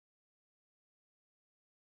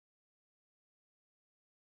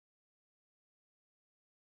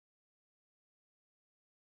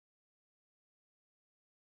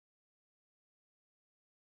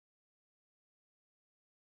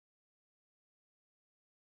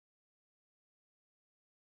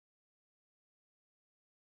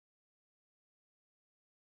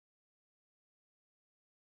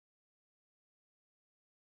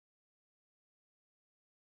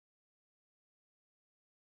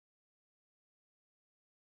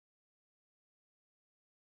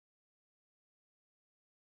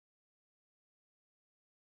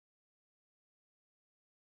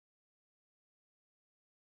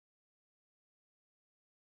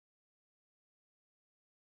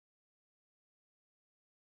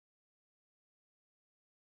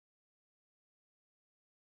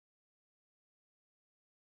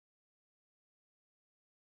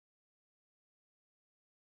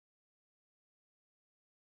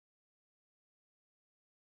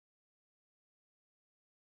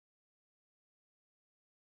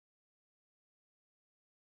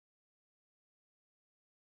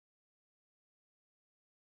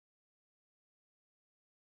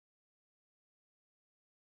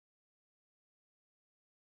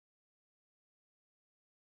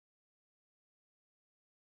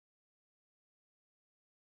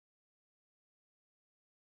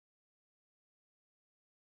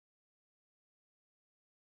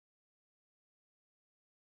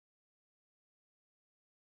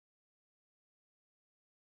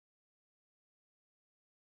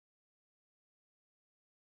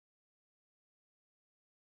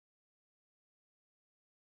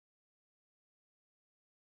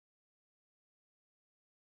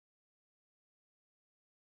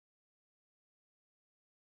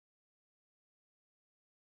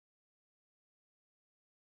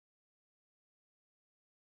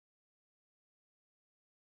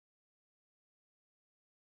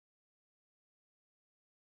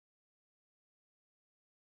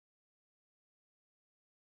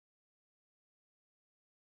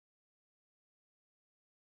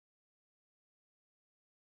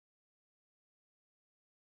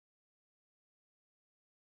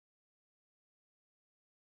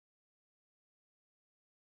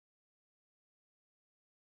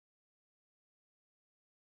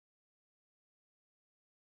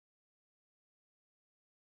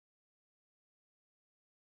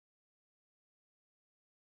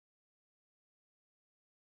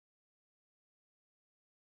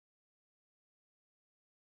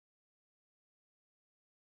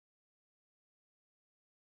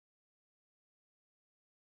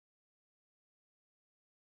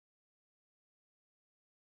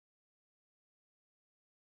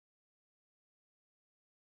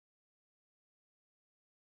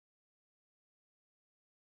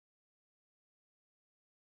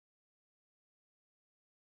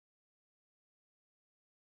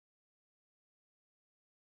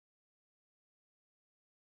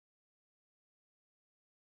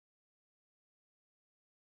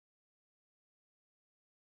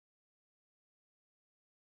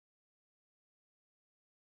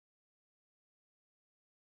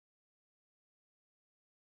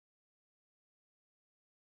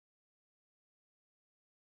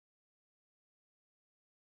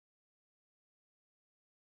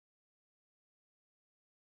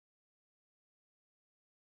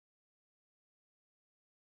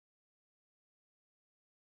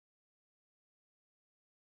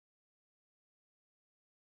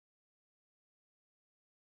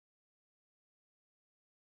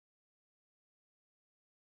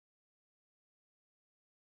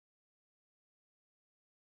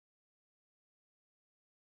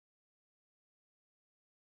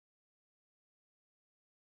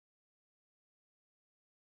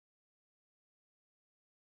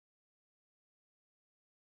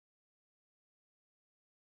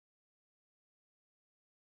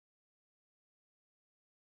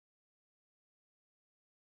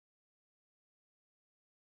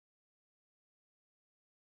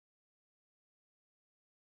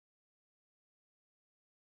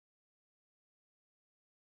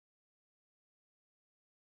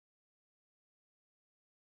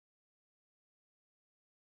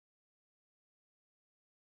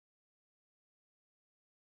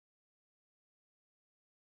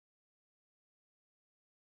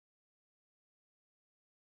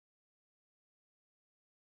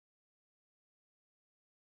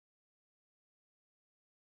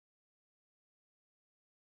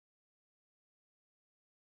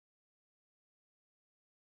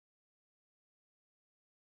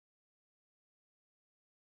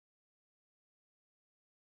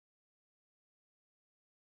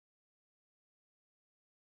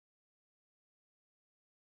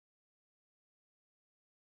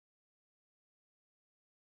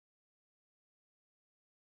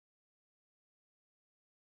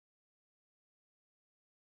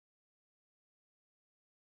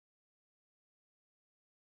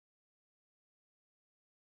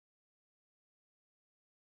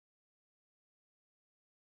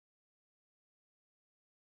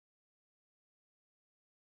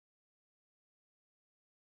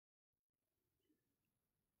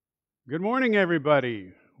Good morning,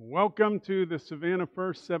 everybody. Welcome to the Savannah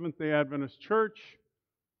First Seventh-day Adventist Church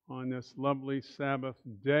on this lovely Sabbath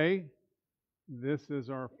day. This is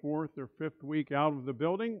our fourth or fifth week out of the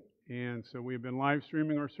building, and so we've been live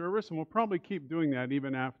streaming our service, and we'll probably keep doing that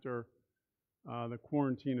even after the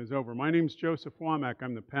quarantine is over. My name's Joseph Womack.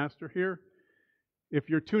 I'm the pastor here. If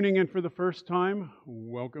you're tuning in for the first time,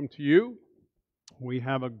 welcome to you. We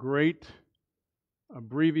have a great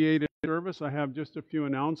abbreviated service. I have just a few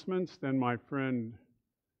announcements. Then my friend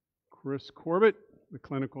Chris Corbett, the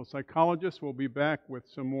clinical psychologist, will be back with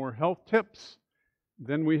some more health tips.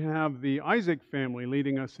 Then we have the Isaac family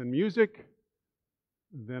leading us in music.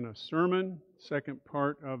 Then a sermon, second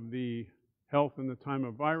part of the Health in the Time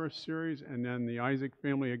of Virus series. And then the Isaac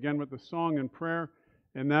family again with a song and prayer.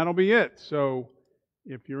 And that'll be it. So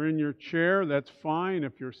if you're in your chair, that's fine.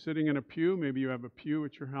 If you're sitting in a pew, maybe you have a pew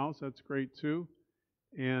at your house, that's great too.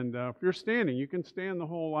 And if you're standing, you can stand the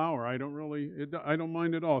whole hour. I don't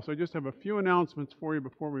mind at all. So I just have a few announcements for you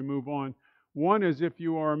before we move on. One is if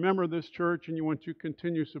you are a member of this church and you want to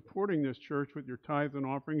continue supporting this church with your tithes and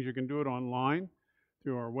offerings, you can do it online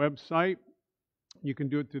through our website. You can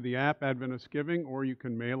do it through the app, Adventist Giving, or you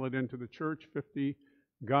can mail it into the church, 50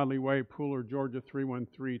 Godly Way, Pooler, Georgia,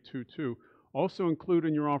 31322. Also include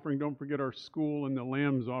in your offering, don't forget our school and the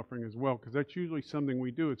Lambs offering as well, because that's usually something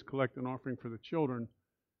we do. It's collect an offering for the children.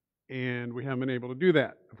 And we haven't been able to do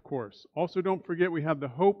that, of course. Also, don't forget we have the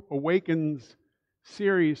Hope Awakens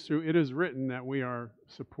series through It Is Written that we are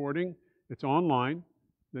supporting. It's online.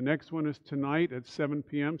 The next one is tonight at 7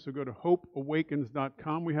 p.m., so go to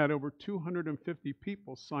hopeawakens.com. We had over 250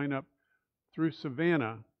 people sign up through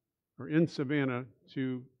Savannah, or in Savannah,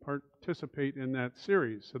 to participate in that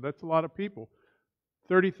series. So that's a lot of people.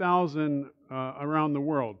 30,000 around the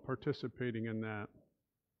world participating in that.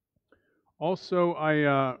 Also,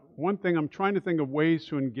 one thing, I'm trying to think of ways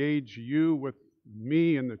to engage you with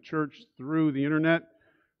me and the church through the internet.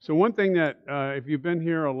 So one thing that, if you've been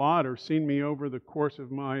here a lot or seen me over the course of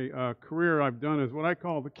my career, I've done is what I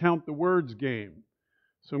call the Count the Words game.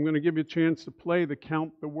 So I'm going to give you a chance to play the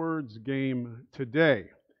Count the Words game today.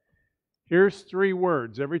 Here's 3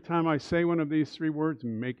 words. Every time I say one of these 3 words,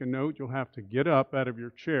 make a note. You'll have to get up out of your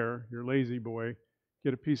chair, your lazy boy,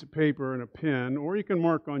 get a piece of paper and a pen, or you can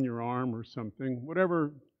mark on your arm or something,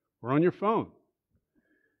 whatever, or on your phone.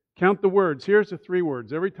 Count the words. Here's the 3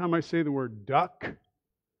 words. Every time I say the word duck,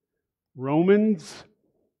 Romans,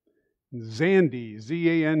 Zandy,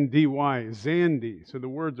 Z-A-N-D-Y, Zandy. So the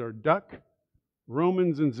words are duck,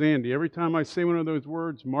 Romans, and Zandy. Every time I say one of those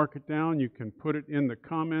words, mark it down. You can put it in the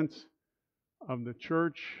comments of the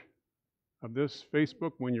church, of this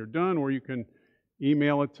Facebook when you're done, or you can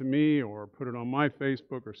email it to me or put it on my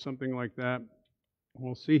Facebook or something like that.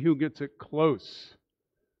 We'll see who gets it close.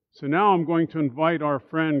 So now I'm going to invite our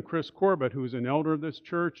friend Chris Corbett, who's an elder of this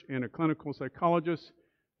church and a clinical psychologist,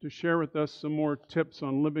 to share with us some more tips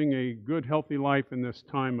on living a good, healthy life in this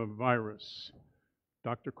time of virus.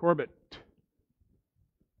 Dr. Corbett.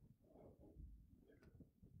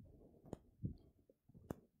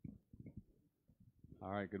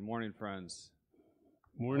 All right, good morning, friends.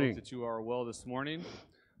 Morning. I hope that you are well this morning.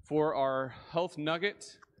 For our health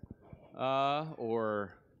nugget,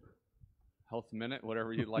 or health minute,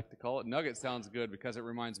 whatever you'd like to call it. Nugget sounds good because it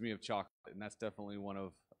reminds me of chocolate, and that's definitely one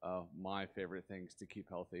of my favorite things to keep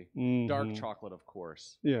healthy. Mm-hmm. Dark chocolate, of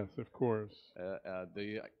course. Yes, of course.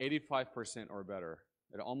 The 85% or better.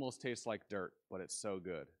 It almost tastes like dirt, but it's so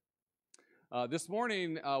good. This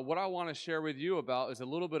morning, what I want to share with you about is a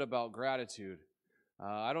little bit about gratitude.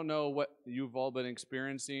 I don't know what you've all been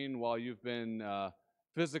experiencing while you've been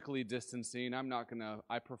physically distancing.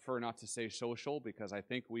 I prefer not to say social because I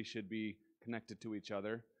think we should be connected to each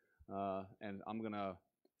other. And I'm going to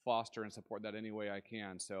foster and support that any way I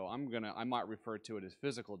can. So I might refer to it as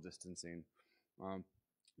physical distancing.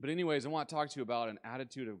 But anyways, I want to talk to you about an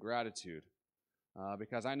attitude of gratitude.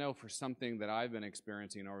 Because I know for something that I've been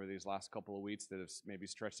experiencing over these last couple of weeks that have maybe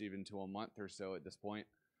stretched even to a month or so at this point,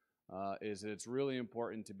 is that it's really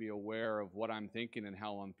important to be aware of what I'm thinking and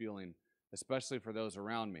how I'm feeling, especially for those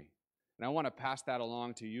around me. And I want to pass that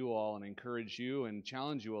along to you all and encourage you and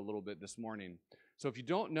challenge you a little bit this morning. So if you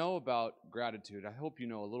don't know about gratitude, I hope you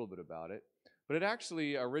know a little bit about it. But it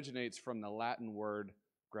actually originates from the Latin word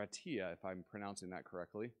gratia, if I'm pronouncing that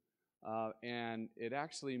correctly. And it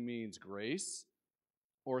actually means grace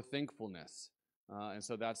or thankfulness. And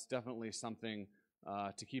so that's definitely something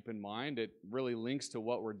to keep in mind. It really links to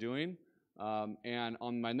what we're doing. And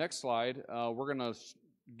on my next slide, we're going to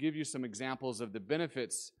give you some examples of the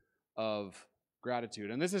benefits of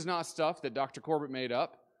gratitude. And this is not stuff that Dr. Corbett made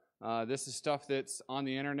up. This is stuff that's on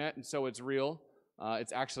the internet, and so it's real.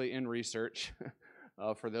 It's actually in research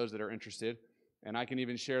for those that are interested. And I can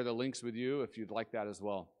even share the links with you if you'd like that as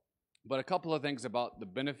well. But a couple of things about the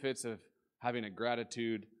benefits of having a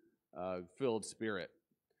gratitude-filled spirit.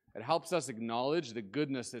 It helps us acknowledge the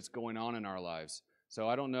goodness that's going on in our lives. So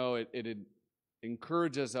I don't know, it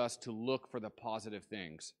encourages us to look for the positive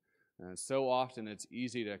things. And so often it's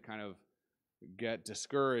easy to kind of get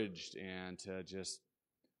discouraged and to just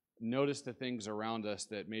notice the things around us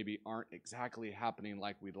that maybe aren't exactly happening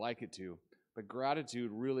like we'd like it to. But gratitude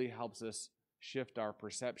really helps us shift our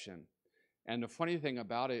perception. And the funny thing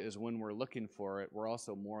about it is when we're looking for it, we're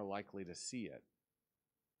also more likely to see it.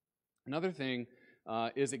 Another thing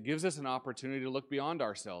is it gives us an opportunity to look beyond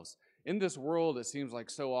ourselves. In this world, it seems like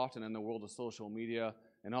so often in the world of social media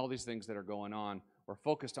and all these things that are going on, we're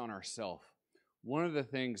focused on ourselves. One of the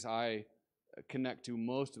things I connect to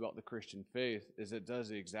most about the Christian faith is it does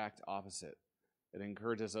the exact opposite. It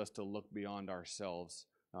encourages us to look beyond ourselves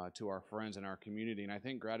to our friends and our community, and I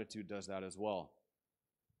think gratitude does that as well.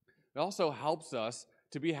 It also helps us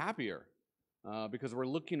to be happier because we're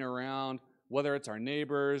looking around, whether it's our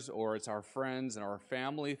neighbors or it's our friends and our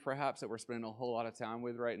family perhaps that we're spending a whole lot of time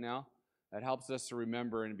with right now. It helps us to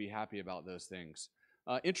remember and be happy about those things.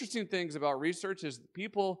 Interesting things about research is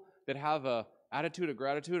people that have an attitude of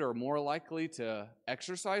gratitude are more likely to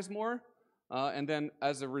exercise more. And then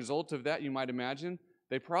as a result of that, you might imagine,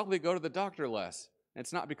 they probably go to the doctor less. And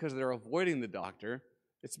it's not because they're avoiding the doctor.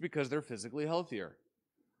 It's because they're physically healthier.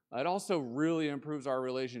 It also really improves our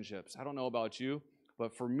relationships. I don't know about you,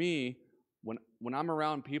 but for me, when I'm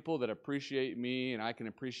around people that appreciate me and I can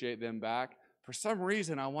appreciate them back, for some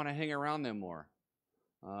reason I want to hang around them more.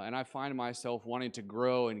 And I find myself wanting to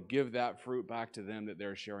grow and give that fruit back to them that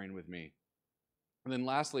they're sharing with me. And then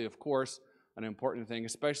lastly, of course, an important thing,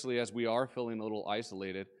 especially as we are feeling a little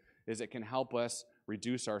isolated, is it can help us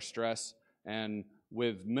reduce our stress. And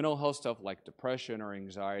with mental health stuff like depression or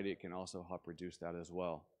anxiety, it can also help reduce that as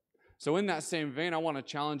well. So in that same vein, I want to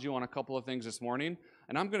challenge you on a couple of things this morning.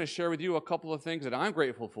 And I'm going to share with you a couple of things that I'm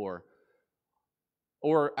grateful for.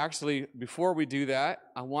 Or actually, before we do that,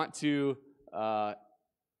 I want to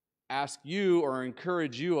ask you or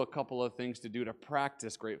encourage you a couple of things to do to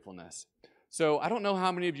practice gratefulness. So I don't know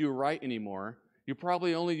how many of you write anymore. You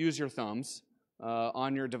probably only use your thumbs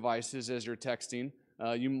on your devices as you're texting.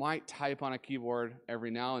 You might type on a keyboard every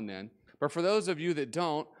now and then. But for those of you that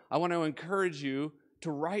don't, I want to encourage you to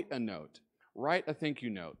write a note. Write a thank you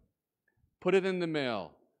note. Put it in the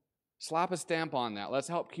mail. Slap a stamp on that. Let's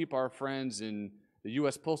help keep our friends in the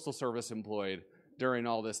U.S. Postal Service employed during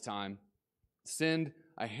all this time. Send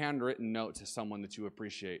a handwritten note to someone that you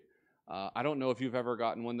appreciate. I don't know if you've ever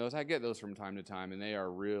gotten one of those. I get those from time to time, and they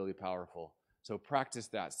are really powerful. So practice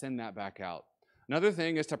that. Send that back out. Another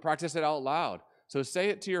thing is to practice it out loud. So say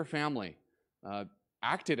it to your family.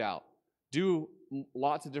 Act it out. Do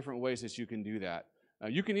lots of different ways that you can do that.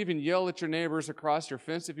 You can even yell at your neighbors across your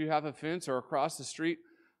fence if you have a fence or across the street.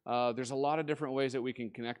 There's a lot of different ways that we can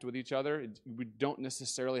connect with each other. We don't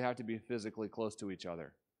necessarily have to be physically close to each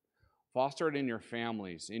other. Foster it in your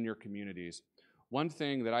families, in your communities. One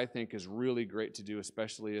thing that I think is really great to do,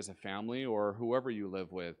 especially as a family or whoever you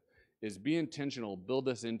live with, is be intentional. Build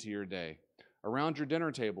this into your day. Around your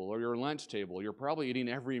dinner table or your lunch table, you're probably eating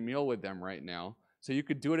every meal with them right now. So you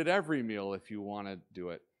could do it at every meal if you want to do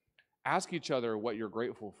it. Ask each other what you're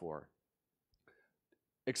grateful for.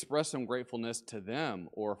 Express some gratefulness to them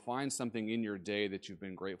or find something in your day that you've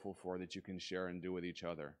been grateful for that you can share and do with each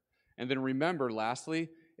other. And then remember, lastly,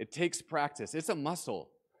 it takes practice. It's a muscle.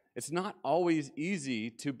 It's not always easy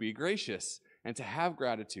to be gracious and to have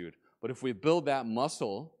gratitude. But if we build that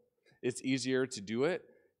muscle, it's easier to do it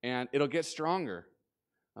and it'll get stronger.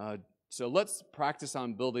 So let's practice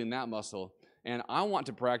on building that muscle. And I want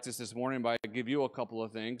to practice this morning by give you a couple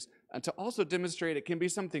of things and to also demonstrate it can be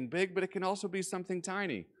something big, but it can also be something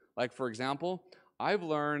tiny. Like, for example, I've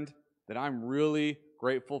learned that I'm really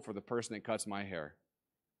grateful for the person that cuts my hair.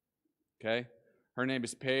 Okay? Her name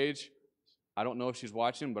is Paige. I don't know if she's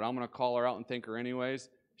watching, but I'm going to call her out and thank her anyways.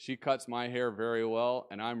 She cuts my hair very well,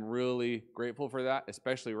 and I'm really grateful for that,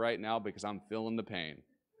 especially right now because I'm feeling the pain.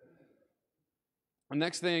 The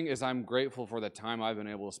next thing is I'm grateful for the time I've been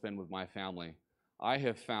able to spend with my family. I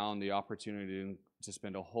have found the opportunity to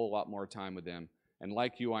spend a whole lot more time with them. And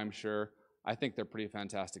like you, I'm sure, I think they're pretty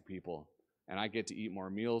fantastic people. And I get to eat more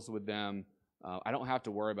meals with them. I don't have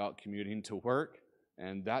to worry about commuting to work.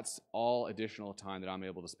 And that's all additional time that I'm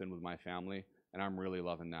able to spend with my family. And I'm really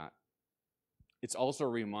loving that. It's also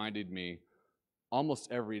reminded me almost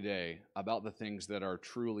every day about the things that are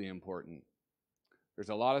truly important. There's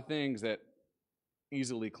a lot of things that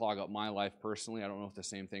easily clog up my life personally. I don't know if the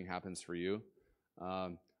same thing happens for you.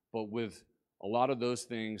 But with a lot of those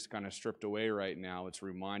things kind of stripped away right now, it's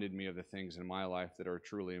reminded me of the things in my life that are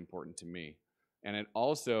truly important to me. And it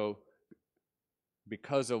also,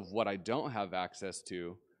 because of what I don't have access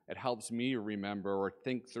to, it helps me remember or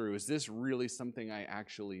think through, is this really something I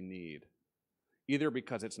actually need? Either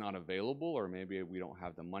because it's not available or maybe we don't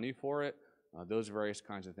have the money for it. Those various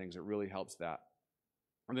kinds of things, it really helps that.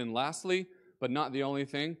 And then lastly, but not the only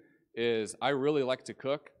thing, is I really like to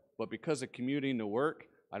cook, but because of commuting to work,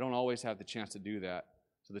 I don't always have the chance to do that.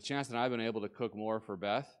 So the chance that I've been able to cook more for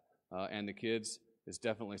Beth and the kids is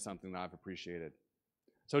definitely something that I've appreciated.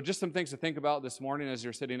 So just some things to think about this morning as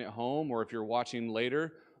you're sitting at home, or if you're watching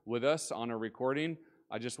later with us on a recording.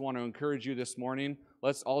 I just want to encourage you this morning,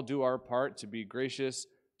 let's all do our part to be gracious,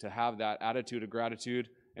 to have that attitude of gratitude.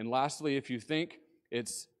 And lastly, if you think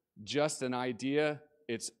it's just an idea,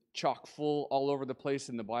 it's chock full all over the place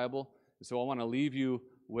in the Bible. So I want to leave you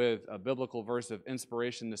with a biblical verse of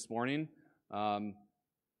inspiration this morning. And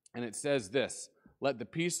it says this: let the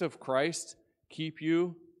peace of Christ keep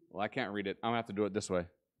you. Well, I can't read it. I'm going to have to do it this way.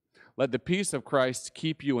 Let the peace of Christ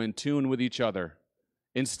keep you in tune with each other,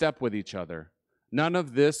 in step with each other. None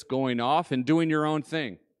of this going off and doing your own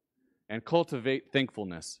thing. And cultivate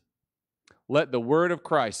thankfulness. Let the word of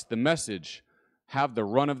Christ, the message, have the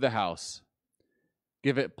run of the house.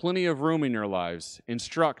 Give it plenty of room in your lives.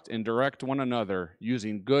 Instruct and direct one another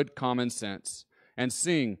using good common sense. And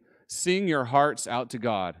sing your hearts out to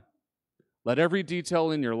God. Let every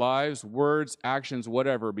detail in your lives, words, actions,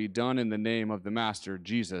 whatever, be done in the name of the Master,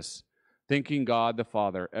 Jesus, thanking God the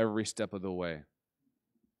Father every step of the way.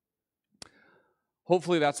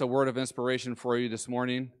 Hopefully that's a word of inspiration for you this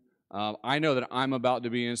morning. I know that I'm about to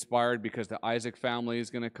be inspired because the Isaac family is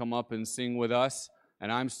going to come up and sing with us,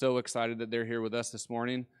 and I'm so excited that they're here with us this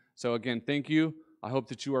morning. So again, thank you. I hope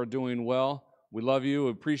that you are doing well. We love you.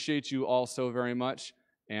 We appreciate you all so very much.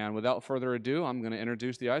 And without further ado, I'm going to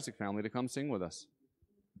introduce the Isaac family to come sing with us.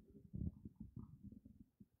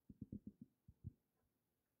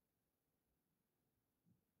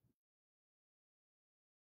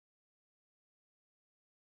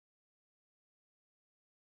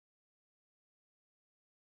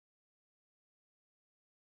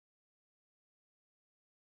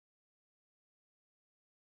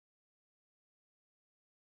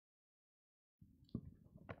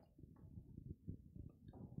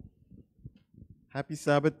 Happy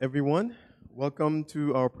Sabbath, everyone. Welcome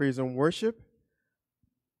to our praise and worship.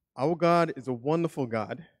 Our God is a wonderful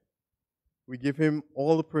God. We give him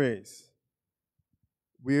all the praise.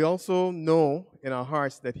 We also know in our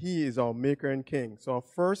hearts that he is our maker and king. So our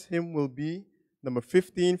first hymn will be number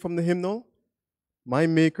 15 from the hymnal, My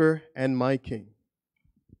Maker and My King.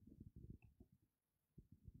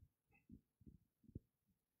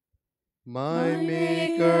 My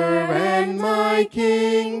Maker and my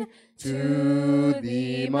King, to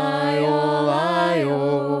thee my all I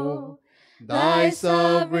owe. Thy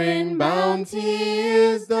sovereign bounty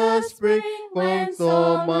is the spring whence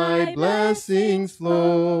all my blessings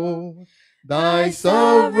flow. Thy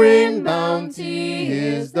sovereign bounty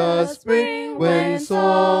is the spring whence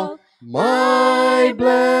all my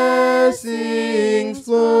blessings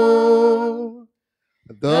flow.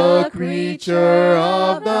 The creature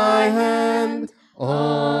of thy hand,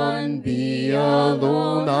 on thee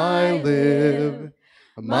alone I live.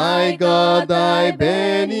 My God, thy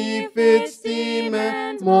benefits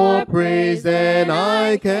demand more praise than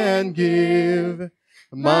I can give.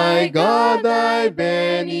 My God, thy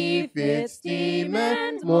benefits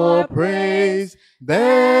demand more praise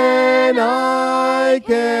than I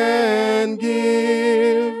can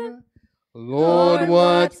give. Lord,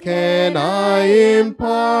 what can I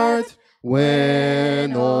impart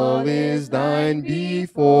when all is thine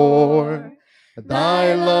before?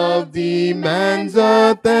 Thy love demands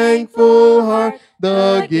a thankful heart,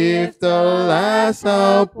 the gift, alas,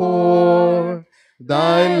 how poor.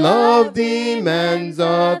 Thy love demands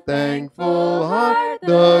a thankful heart,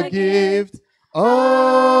 the gift,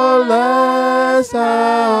 alas,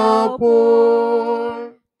 how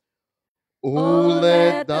poor. O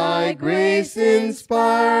let thy grace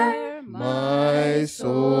inspire my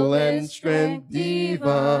soul and strength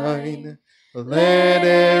divine. Let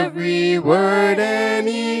every word and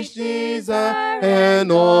each desire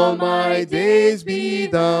and all my days be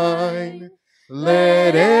thine.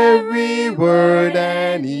 Let every word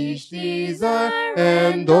and each desire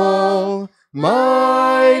and all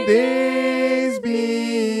my days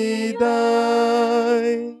be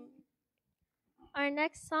thine. Our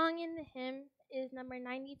next song in the hymn is number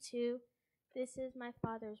 92, This Is My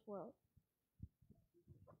Father's World.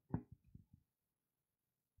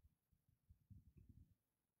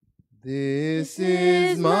 This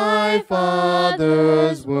is my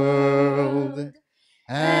Father's world,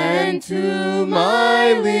 and to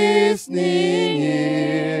my listening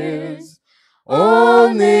ears,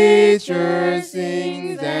 all nature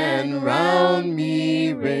sings and round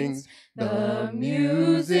me rings the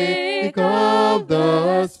music of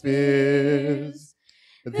the spheres.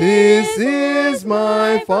 This is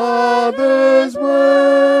my Father's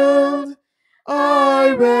world.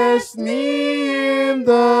 I rest me in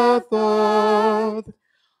the thought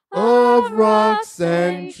of rocks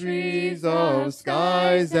and trees, of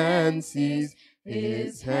skies and seas.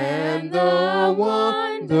 His hand the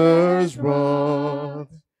wonders wrought.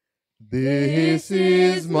 This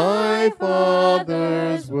is my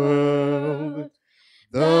Father's world.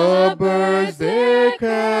 The birds their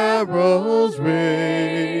carols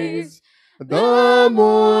raise, the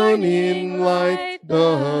morning light,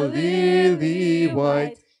 the lily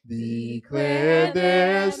white, declare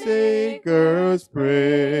their Savior's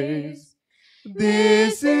praise.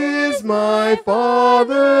 This is my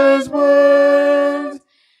Father's world.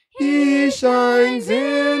 He shines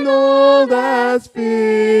in all that's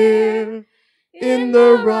fair. In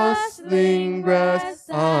the rustling grass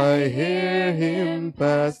I hear him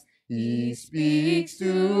pass. He speaks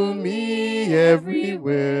to me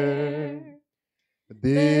everywhere.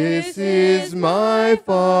 This is my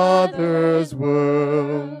Father's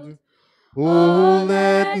world. Oh,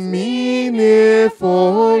 let me ne'er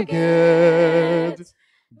forget,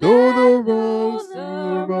 though the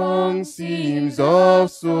wrong seems of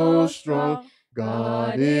so strong,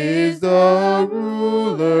 God is the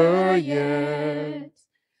ruler yet.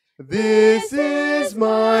 This is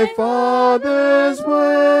my Father's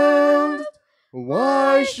world.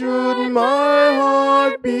 Why should my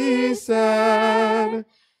heart be sad?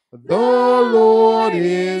 The Lord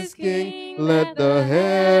is King, let the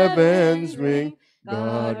heavens ring.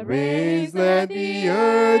 God reigns, let the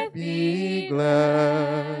earth be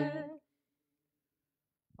glad.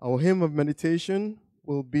 Our hymn of meditation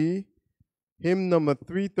will be hymn number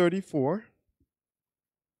 334.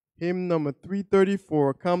 Hymn number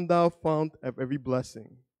 334, Come Thou Fount of Every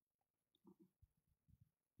Blessing.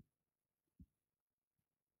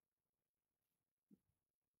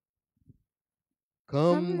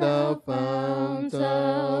 Come thou fount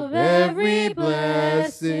of every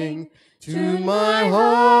blessing, to my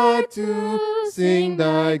heart to sing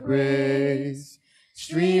thy grace.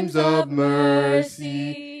 Streams of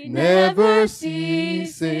mercy never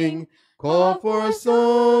ceasing, call for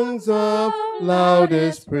songs of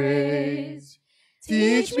loudest praise.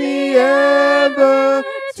 Teach me ever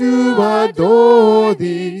to adore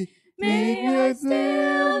thee, me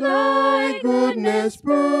still thy goodness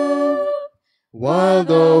prove, while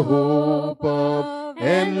the hope of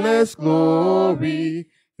endless glory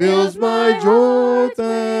fills my joy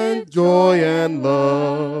and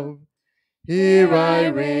love. Here I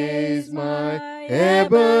raise my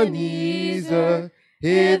Ebenezer,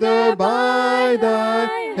 hither by thy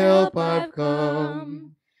help I've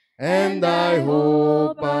come, and I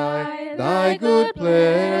hope by thy good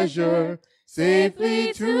pleasure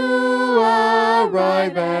safely to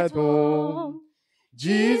arrive at home.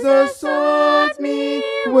 Jesus sought me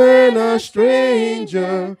when a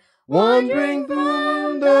stranger, wandering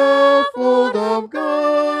from the fold of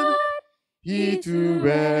God. He to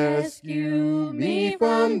rescue me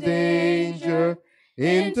from danger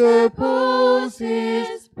interposed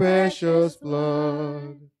his precious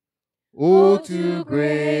blood. Oh, to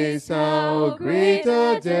grace how great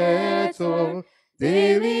a debtor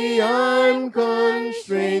daily I'm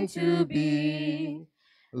constrained to be.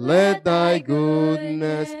 Let thy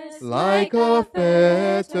goodness like a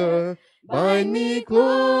fetter bind me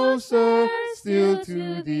closer still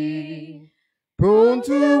to thee. Prone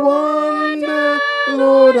to wander,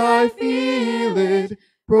 Lord, I feel it,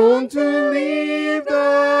 prone to leave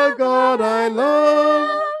the God I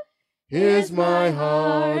love. Here's my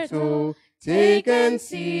heart, oh, take and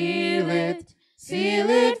seal it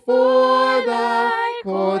for thy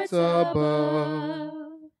courts above.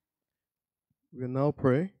 We'll now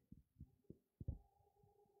pray.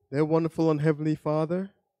 Dear wonderful and heavenly Father,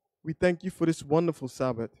 we thank you for this wonderful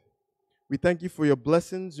Sabbath. We thank you for your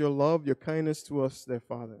blessings, your love, your kindness to us, dear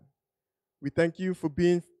Father. We thank you for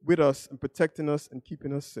being with us and protecting us and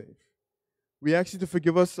keeping us safe. We ask you to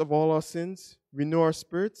forgive us of all our sins, renew our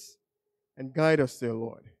spirits, and guide us, dear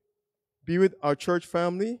Lord. Be with our church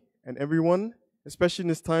family and everyone, especially in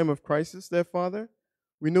this time of crisis, dear Father.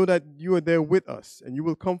 We know that you are there with us and you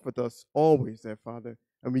will comfort us always, dear Father,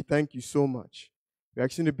 and we thank you so much. We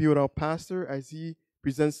ask you to be with our pastor as he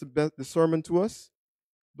presents the sermon to us.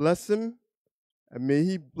 Bless him, and may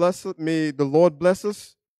the Lord bless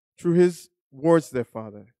us through His words, dear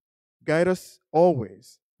Father. Guide us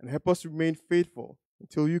always and help us remain faithful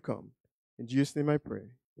until you come. In Jesus' name I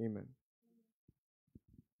pray. Amen.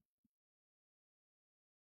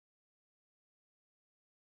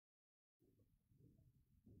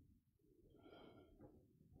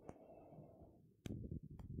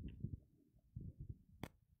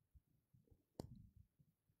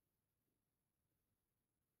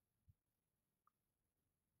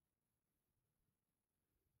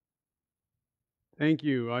 Thank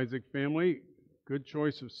you, Isaac family. Good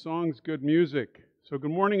choice of songs, good music. So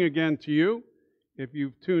good morning again to you. If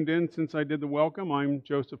you've tuned in since I did the welcome, I'm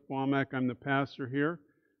Joseph Womack. I'm the pastor here.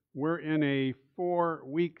 We're in a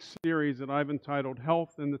 4-week series that I've entitled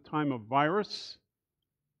Health in the Time of Virus.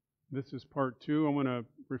 This is part 2. I want to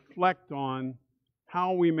reflect on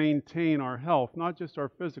how we maintain our health, not just our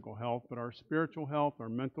physical health, but our spiritual health, our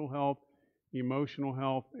mental health, emotional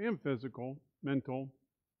health, and physical, mental.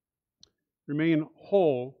 Remain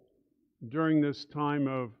whole during this time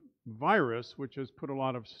of virus, which has put a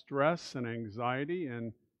lot of stress and anxiety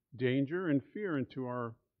and danger and fear into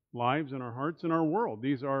our lives and our hearts and our world.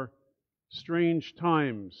 These are strange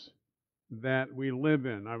times that we live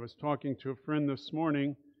in. I was talking to a friend this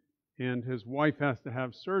morning, and his wife has to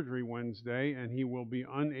have surgery Wednesday, and he will be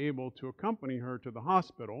unable to accompany her to the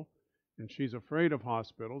hospital, and she's afraid of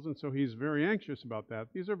hospitals, and so he's very anxious about that.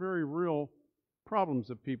 These are very real problems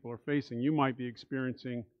that people are facing. You might be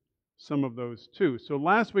experiencing some of those too. So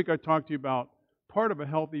last week I talked to you about part of a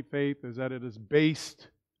healthy faith is that it is based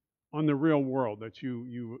on the real world, that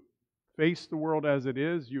you face the world as it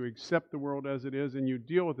is, you accept the world as it is, and you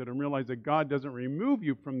deal with it and realize that God doesn't remove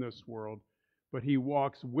you from this world, but He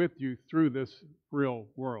walks with you through this real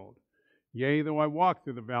world. Yea, though I walk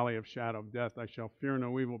through the valley of shadow of death, I shall fear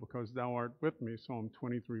no evil because thou art with me. Psalm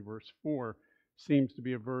 23, verse 4 seems to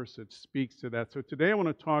be a verse that speaks to that. So today I want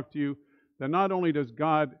to talk to you that not only does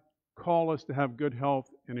God call us to have good health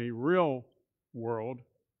in a real world,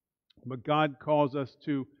 but God calls us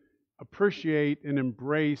to appreciate and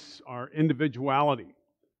embrace our individuality,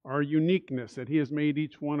 our uniqueness, that He has made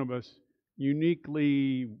each one of us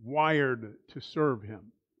uniquely wired to serve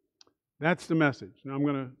Him. That's the message. Now I'm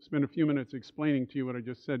going to spend a few minutes explaining to you what I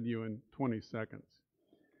just said to you in 20 seconds.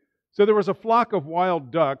 So there was a flock of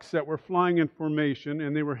wild ducks that were flying in formation,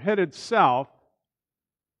 and they were headed south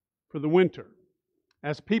for the winter.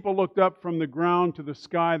 As people looked up from the ground to the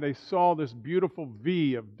sky, they saw this beautiful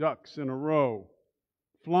V of ducks in a row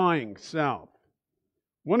flying south.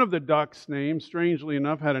 One of the ducks' names, strangely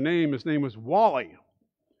enough, had a name. His name was Wally.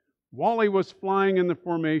 Wally was flying in the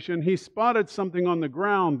formation. He spotted something on the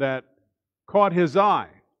ground that caught his eye.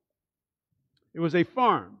 It was a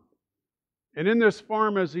farm. And in this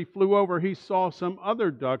farm, as he flew over, he saw some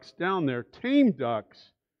other ducks down there, tame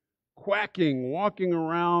ducks, quacking, walking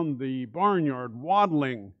around the barnyard,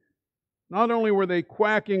 waddling. Not only were they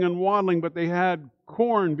quacking and waddling, but they had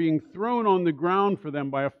corn being thrown on the ground for them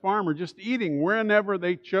by a farmer, just eating whenever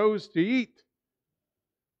they chose to eat.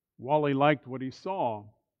 Wally liked what he saw.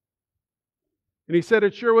 And he said,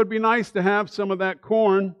 it sure would be nice to have some of that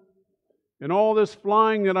corn. And all this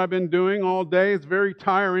flying that I've been doing all day is very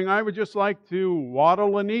tiring. I would just like to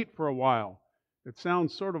waddle and eat for a while. It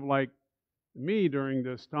sounds sort of like me during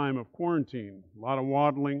this time of quarantine. A lot of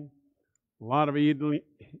waddling, a lot of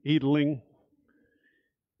eatling.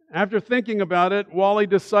 After thinking about it, Wally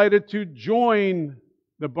decided to join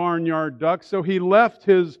the barnyard ducks. So he left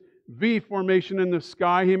his V formation in the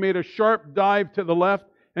sky. He made a sharp dive to the left,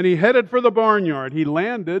 and he headed for the barnyard. He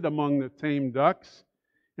landed among the tame ducks.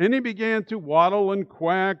 And he began to waddle and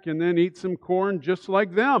quack and then eat some corn just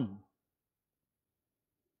like them.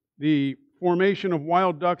 The formation of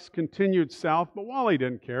wild ducks continued south, but Wally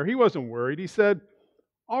didn't care. He wasn't worried. He said,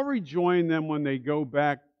 I'll rejoin them when they go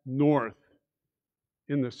back north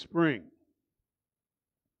in the spring.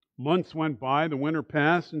 Months went by, the winter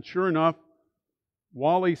passed, and sure enough,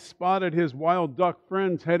 Wally spotted his wild duck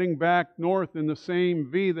friends heading back north in the same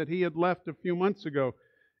V that he had left a few months ago.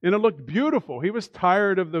 And it looked beautiful. He was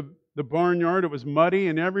tired of the barnyard. It was muddy,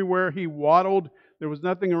 and everywhere he waddled, there was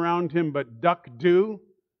nothing around him but duck dew.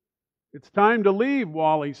 It's time to leave,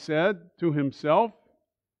 Wally said to himself.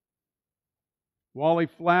 Wally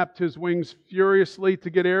flapped his wings furiously to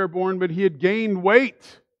get airborne, but he had gained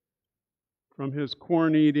weight from his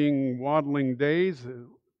corn-eating, waddling days,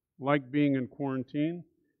 like being in quarantine.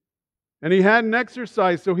 And he hadn't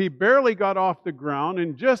exercised, so he barely got off the ground.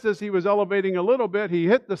 And just as he was elevating a little bit, he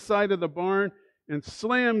hit the side of the barn and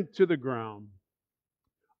slammed to the ground.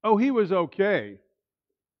 Oh, he was okay.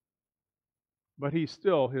 But he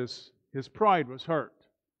still, his pride was hurt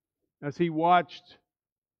as he watched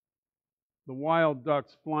the wild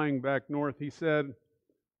ducks flying back north, he said,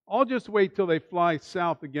 I'll just wait till they fly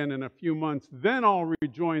south again in a few months, then I'll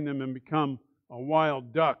rejoin them and become a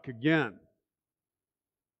wild duck again.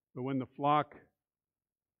 But when the flock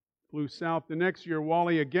flew south the next year,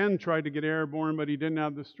 Wally again tried to get airborne, but he didn't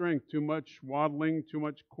have the strength. Too much waddling, too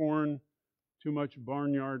much corn, too much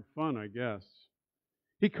barnyard fun, I guess.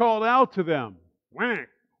 He called out to them, whack,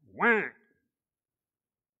 whack.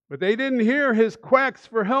 But they didn't hear his quacks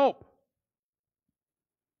for help.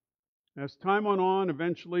 As time went on,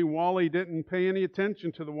 eventually Wally didn't pay any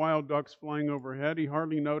attention to the wild ducks flying overhead. He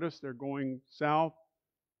hardly noticed they're going south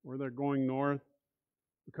or they're going north,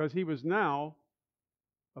 because he was now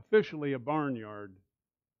officially a barnyard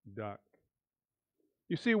duck.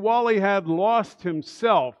 You see, Wally had lost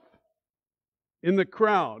himself in the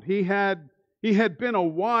crowd. He had been a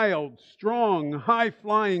wild, strong,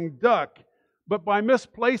 high-flying duck, but by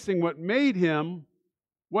misplacing what made him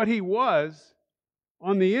what he was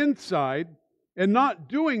on the inside and not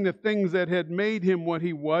doing the things that had made him what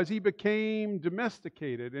he was, he became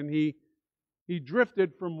domesticated, and he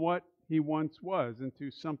drifted from what he once was into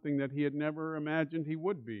something that he had never imagined he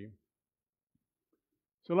would be.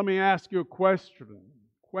 So let me ask you a question.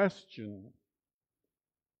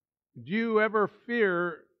 Do you ever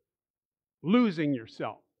fear losing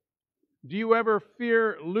yourself? Do you ever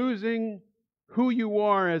fear losing who you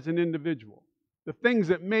are as an individual? The things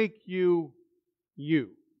that make you you,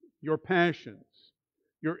 your passions,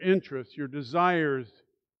 your interests, your desires,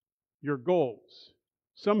 your goals.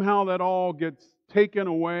 Somehow that all gets taken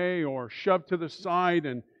away or shoved to the side,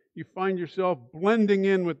 and you find yourself blending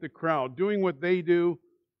in with the crowd, doing what they do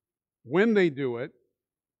when they do it,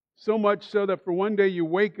 so much so that for one day you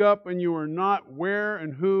wake up and you are not where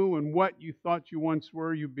and who and what you thought you once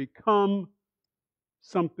were. You become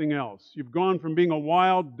something else. You've gone from being a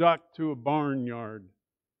wild duck to a barnyard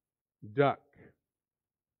duck.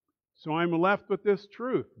 So I'm left with this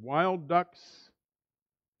truth. Wild ducks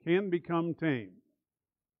can become tame.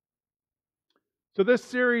 So this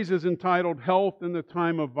series is entitled Health in the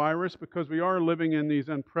Time of Virus, because we are living in these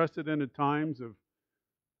unprecedented times of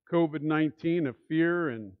COVID-19, of fear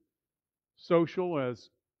and social, as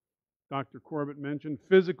Dr. Corbett mentioned,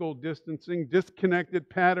 physical distancing, disconnected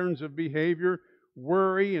patterns of behavior,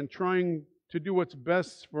 worry, and trying to do what's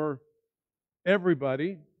best for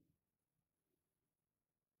everybody.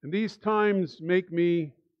 And these times make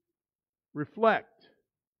me reflect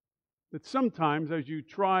that sometimes as you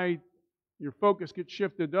try, your focus gets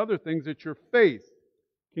shifted to other things, that your faith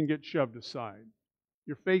can get shoved aside.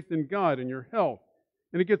 Your faith in God and your health.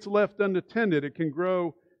 And it gets left unattended. It can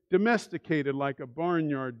grow domesticated like a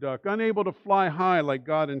barnyard duck, unable to fly high like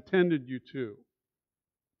God intended you to.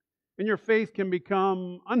 And your faith can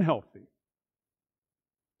become unhealthy.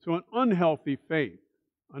 So an unhealthy faith,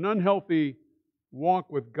 an unhealthy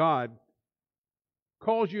walk with God,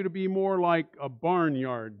 calls you to be more like a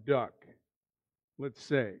barnyard duck, let's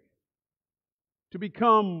say. To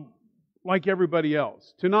become like everybody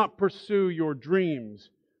else, to not pursue your dreams,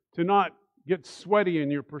 to not get sweaty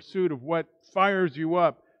in your pursuit of what fires you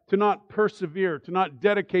up, to not persevere, to not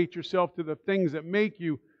dedicate yourself to the things that make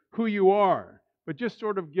you who you are, but just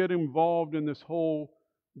sort of get involved in this whole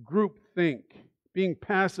group think, being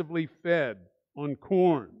passively fed on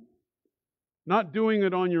corn. Not doing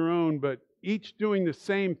it on your own, but each doing the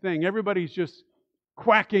same thing. Everybody's just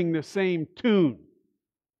quacking the same tune.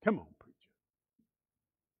 Come on,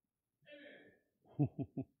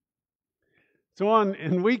 preacher. So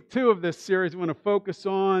in week 2 of this series, we want to focus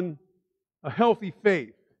on a healthy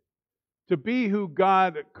faith. To be who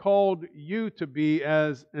God called you to be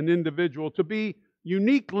as an individual. To be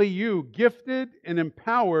uniquely you, gifted and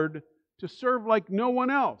empowered to serve like no one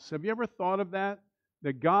else. Have you ever thought of that?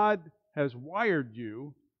 That God has wired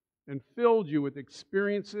you and filled you with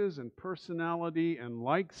experiences and personality and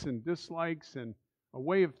likes and dislikes and a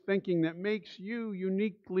way of thinking that makes you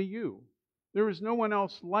uniquely you. There is no one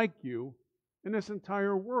else like you in this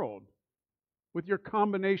entire world with your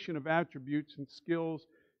combination of attributes and skills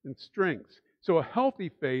and strengths. So a healthy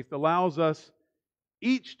faith allows us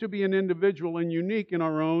each to be an individual and unique in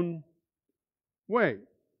our own way.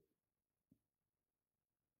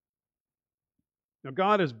 Now,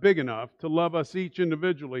 God is big enough to love us each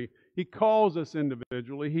individually. He calls us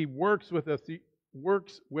individually. He works with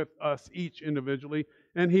us each individually,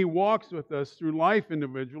 and He walks with us through life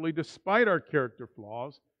individually, despite our character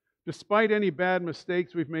flaws, despite any bad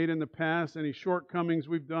mistakes we've made in the past, any shortcomings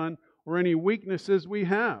we've done, or any weaknesses we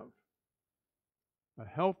have. A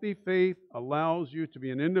healthy faith allows you to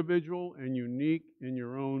be an individual and unique in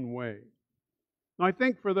your own way. Now, I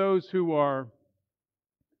think for those who are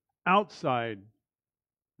outside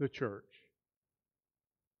the church,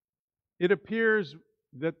 it appears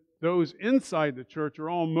that those inside the church are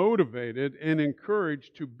all motivated and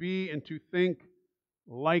encouraged to be and to think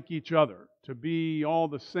like each other, to be all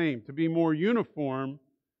the same, to be more uniform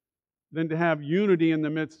than to have unity in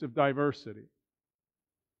the midst of diversity.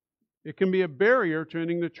 It can be a barrier to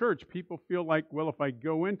entering the church. People feel like, well, if I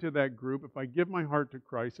go into that group, if I give my heart to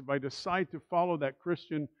Christ, if I decide to follow that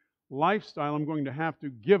Christian lifestyle, I'm going to have to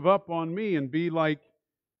give up on me and be like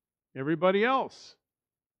everybody else.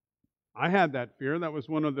 I had that fear. That was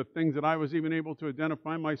one of the things that I was even able to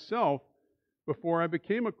identify myself before I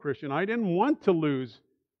became a Christian. I didn't want to lose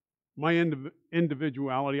my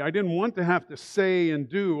individuality. I didn't want to have to say and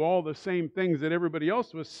do all the same things that everybody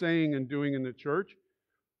else was saying and doing in the church.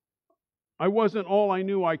 I wasn't all I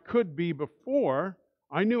knew I could be before.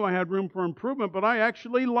 I knew I had room for improvement, but I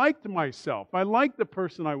actually liked myself. I liked the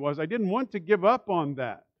person I was. I didn't want to give up on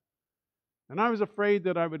that. And I was afraid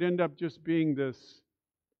that I would end up just being this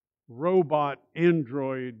robot,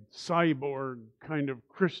 android, cyborg kind of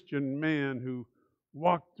Christian man who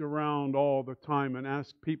walked around all the time and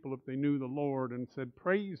asked people if they knew the Lord and said,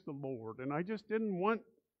 "Praise the Lord." And I just didn't want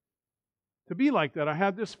to be like that. I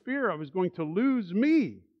had this fear I was going to lose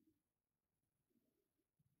me.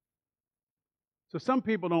 So some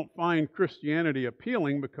people don't find Christianity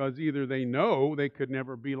appealing because either they know they could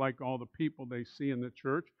never be like all the people they see in the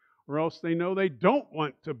church, or else they know they don't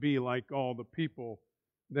want to be like all the people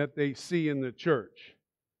that they see in the church.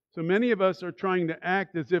 So many of us are trying to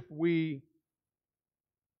act as if we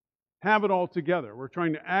have it all together. We're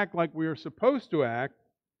trying to act like we are supposed to act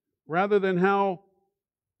rather than how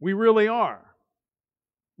we really are.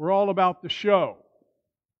 We're all about the show.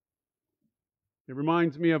 It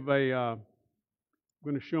reminds me of I'm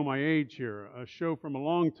going to show my age here, a show from a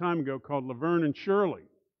long time ago called Laverne and Shirley.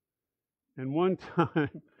 And one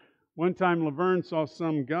time Laverne saw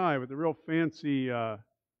some guy with a real fancy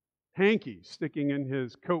hanky sticking in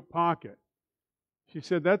his coat pocket. She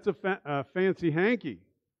said, "That's a fancy hanky."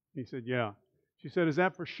 He said, "Yeah." She said, "Is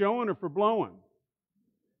that for showing or for blowing?"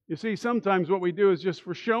 You see, sometimes what we do is just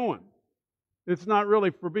for showing. It's not really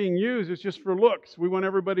for being used, it's just for looks. We want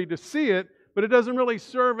everybody to see it, but it doesn't really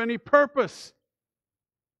serve any purpose.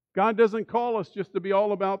 God doesn't call us just to be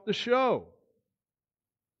all about the show.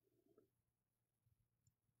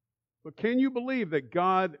 But can you believe that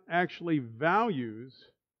God actually values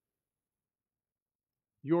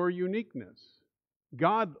your uniqueness?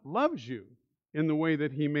 God loves you in the way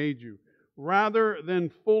that He made you. Rather than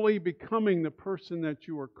fully becoming the person that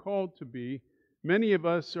you are called to be, many of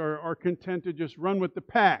us are content to just run with the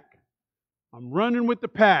pack. I'm running with the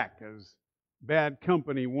pack, as Bad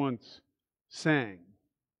Company once sang.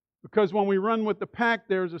 Because when we run with the pack,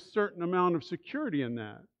 there's a certain amount of security in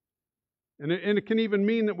that. And it can even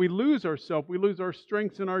mean that we lose ourselves. We lose our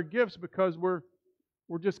strengths and our gifts because we're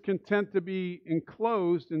just content to be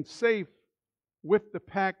enclosed and safe with the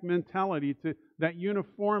pack mentality, to that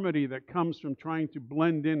uniformity that comes from trying to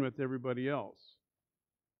blend in with everybody else.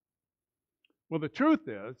 Well, the truth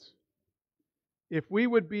is, if we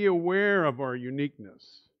would be aware of our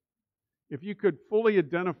uniqueness, if you could fully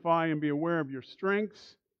identify and be aware of your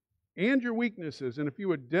strengths and your weaknesses, and if you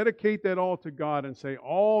would dedicate that all to God and say,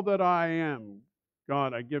 "All that I am,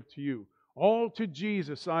 God, I give to you. All to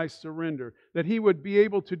Jesus I surrender," that He would be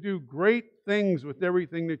able to do great things with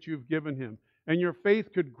everything that you've given Him. And your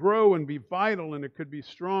faith could grow and be vital, and it could be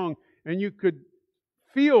strong, and you could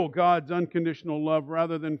feel God's unconditional love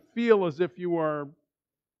rather than feel as if you are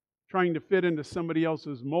trying to fit into somebody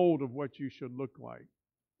else's mold of what you should look like.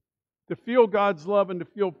 To feel God's love and to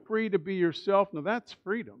feel free to be yourself, now that's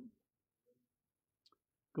freedom.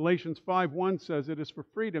 Galatians 5:1 says it is for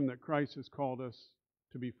freedom that Christ has called us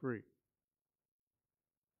to be free.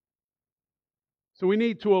 So we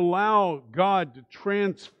need to allow God to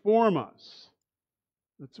transform us.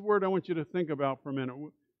 That's a word I want you to think about for a minute.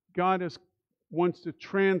 God wants to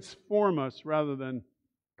transform us rather than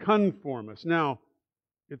conform us. Now,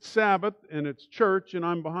 it's Sabbath and it's church and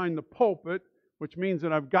I'm behind the pulpit, which means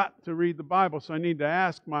that I've got to read the Bible. So I need to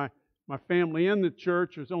ask my family in the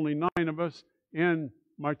church, there's only 9 of us, and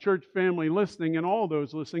my church family listening and all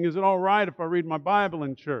those listening, is it all right if I read my Bible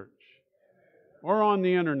in church or on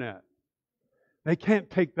the internet? They can't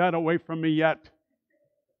take that away from me yet.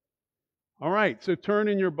 All right, so turn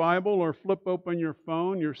in your Bible or flip open your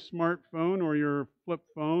phone, your smartphone or your flip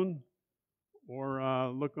phone, or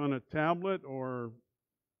look on a tablet, or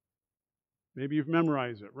maybe you've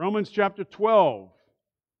memorized it. Romans chapter 12.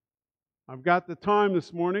 I've got the time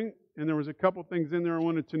this morning, and there was a couple things in there I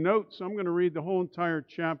wanted to note, so I'm going to read the whole entire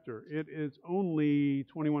chapter. It is only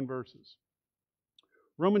 21 verses.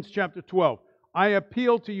 Romans chapter 12. I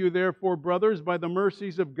appeal to you, therefore, brothers, by the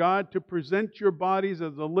mercies of God, to present your bodies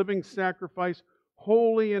as a living sacrifice,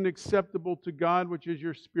 holy and acceptable to God, which is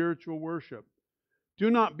your spiritual worship. Do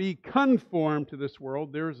not be conformed to this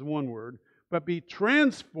world, there's one word, but be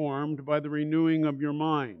transformed by the renewing of your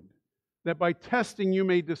mind, that by testing you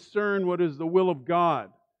may discern what is the will of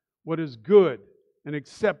God, what is good and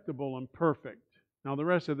acceptable and perfect. Now the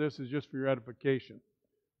rest of this is just for your edification.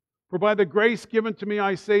 For by the grace given to me,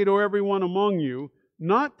 I say to everyone among you,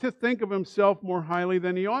 not to think of himself more highly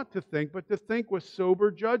than he ought to think, but to think with sober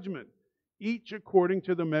judgment, each according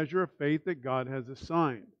to the measure of faith that God has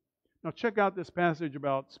assigned. Now check out this passage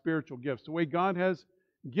about spiritual gifts, the way God has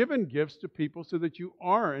given gifts to people so that you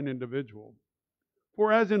are an individual.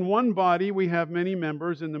 For as in one body we have many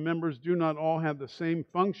members, and the members do not all have the same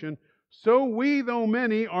function, so we, though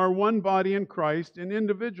many, are one body in Christ, and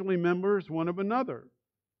individually members one of another.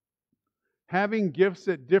 Having gifts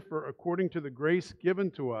that differ according to the grace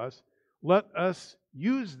given to us, let us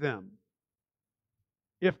use them.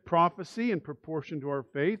 If prophecy, in proportion to our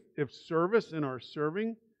faith; if service, in our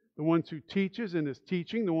serving; the one who teaches in his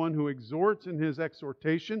teaching; the one who exhorts in his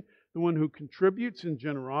exhortation; the one who contributes in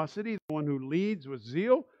generosity; the one who leads with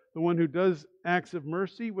zeal; the one who does acts of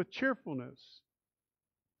mercy with cheerfulness.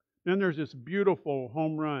 Then there's this beautiful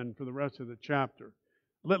home run for the rest of the chapter.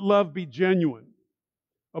 Let love be genuine.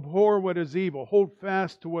 Abhor what is evil. Hold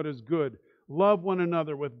fast to what is good. Love one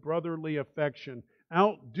another with brotherly affection.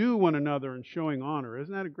 Outdo one another in showing honor.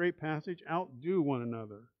 Isn't that a great passage? Outdo one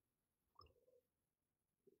another.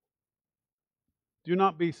 Do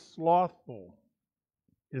not be slothful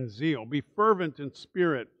in zeal. Be fervent in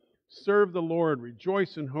spirit. Serve the Lord.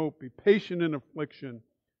 Rejoice in hope. Be patient in affliction.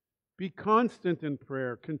 Be constant in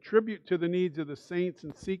prayer. Contribute to the needs of the saints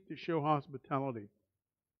and seek to show hospitality.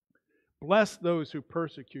 Bless those who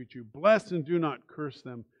persecute you. Bless and do not curse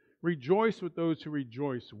them. Rejoice with those who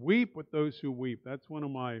rejoice. Weep with those who weep. That's one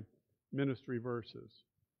of my ministry verses.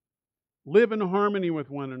 Live in harmony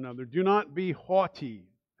with one another. Do not be haughty.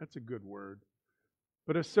 That's a good word.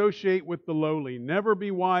 But associate with the lowly. Never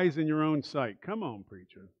be wise in your own sight. Come on,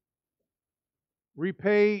 preacher.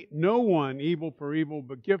 Repay no one evil for evil,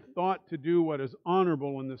 but give thought to do what is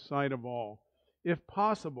honorable in the sight of all. If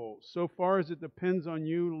possible, so far as it depends on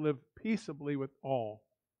you, live peaceably with all.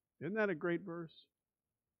 Isn't that a great verse?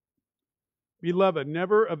 Beloved,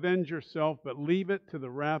 never avenge yourself, but leave it to the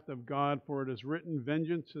wrath of God, for it is written,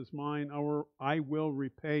 vengeance is mine, I will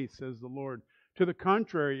repay, says the Lord. To the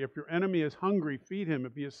contrary, if your enemy is hungry, feed him.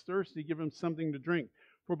 If he is thirsty, give him something to drink.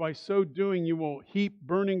 For by so doing, you will heap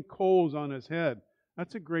burning coals on his head.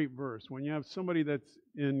 That's a great verse. When you have somebody that's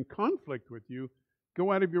in conflict with you,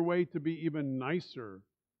 go out of your way to be even nicer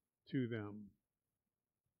to them.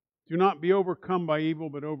 Do not be overcome by evil,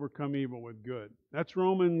 but overcome evil with good. That's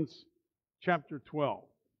Romans chapter 12.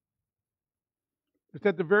 It's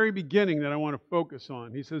at the very beginning that I want to focus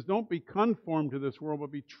on. He says, don't be conformed to this world,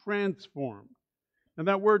 but be transformed. And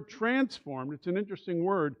that word transformed, it's an interesting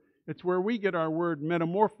word. It's where we get our word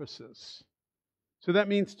metamorphosis. So that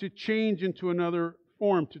means to change into another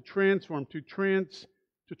form, to transform, to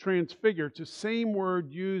transfigure. It's the same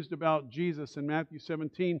word used about Jesus in Matthew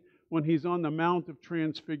 17 when he's on the Mount of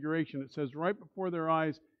Transfiguration. It says right before their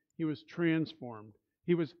eyes, he was transformed.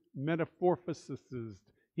 He was metamorphosized.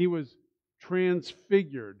 He was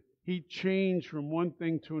transfigured. He changed from one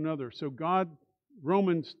thing to another. So God,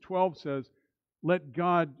 Romans 12 says, let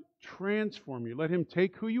God transform you. Let him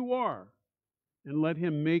take who you are and let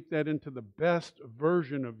him make that into the best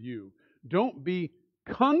version of you. Don't be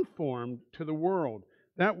conformed to the world.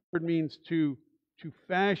 That word means to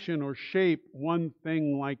fashion or shape one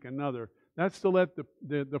thing like another. That's to let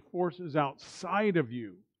the forces outside of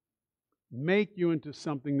you make you into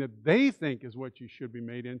something that they think is what you should be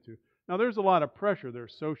made into. Now, there's a lot of pressure.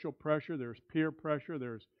 There's social pressure. There's peer pressure.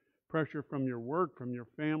 There's pressure from your work, from your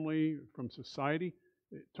family, from society.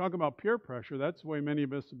 Talk about peer pressure. That's the way many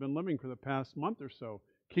of us have been living for the past month or so.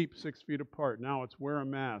 Keep 6 feet apart. Now it's wear a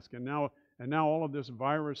mask. And now all of this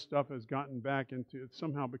virus stuff has gotten back into, it's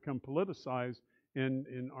somehow become politicized.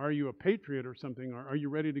 And are you a patriot or something? Are you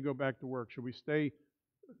ready to go back to work? Should we stay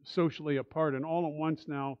socially apart? And all at once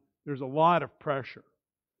now, there's a lot of pressure.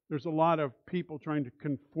 There's a lot of people trying to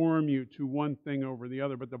conform you to one thing over the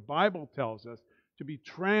other. But the Bible tells us to be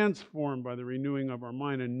transformed by the renewing of our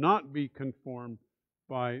mind and not be conformed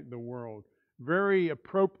by the world. Very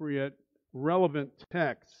appropriate, relevant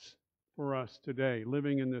texts for us today,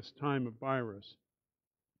 living in this time of virus.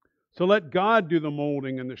 So let God do the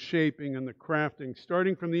molding and the shaping and the crafting,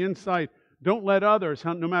 starting from the inside. Don't let others,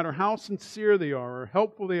 no matter how sincere they are or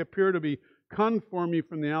helpful they appear to be, conform you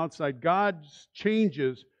from the outside. God's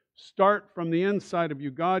changes start from the inside of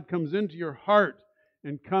you. God comes into your heart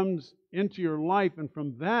and comes into your life, and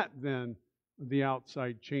from that then the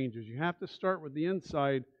outside changes. You have to start with the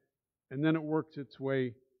inside, and then it works its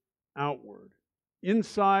way outward.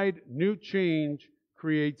 Inside, new change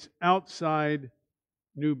creates outside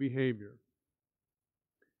new behavior.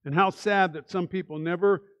 And how sad that some people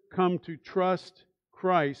never come to trust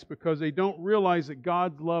Christ because they don't realize that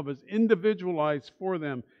God's love is individualized for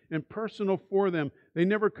them and personal for them. They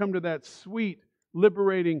never come to that sweet,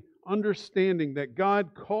 liberating understanding that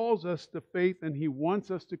God calls us to faith and He wants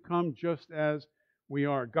us to come just as we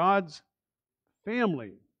are. God's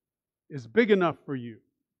family is big enough for you.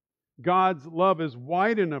 God's love is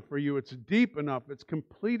wide enough for you. It's deep enough. It's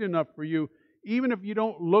complete enough for you, even if you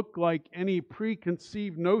don't look like any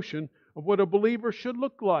preconceived notion of what a believer should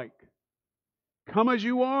look like. Come as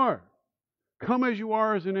you are. Come as you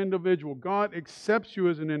are as an individual. God accepts you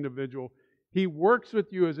as an individual. He works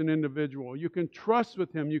with you as an individual. You can trust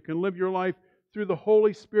with Him. You can live your life through the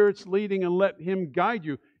Holy Spirit's leading and let Him guide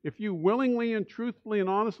you. If you willingly and truthfully and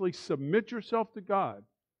honestly submit yourself to God,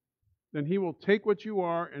 then He will take what you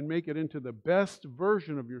are and make it into the best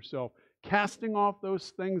version of yourself, casting off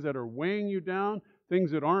those things that are weighing you down,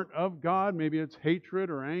 things that aren't of God. Maybe it's hatred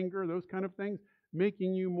or anger, those kind of things,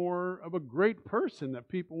 making you more of a great person that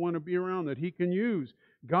people want to be around, that He can use.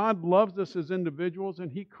 God loves us as individuals,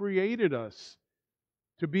 and He created us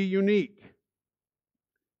to be unique.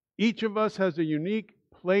 Each of us has a unique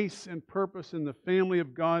place and purpose in the family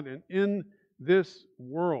of God and in this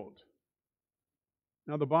world.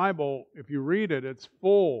 Now, the Bible, if you read it, it's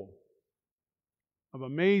full of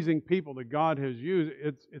amazing people that God has used.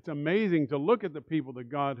 It's amazing to look at the people that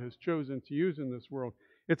God has chosen to use in this world.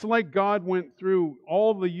 It's like God went through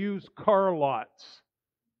all the used car lots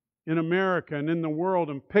in America and in the world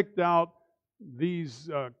and picked out these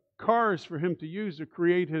cars for Him to use to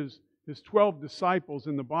create His 12 disciples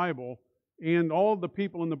in the Bible, and all the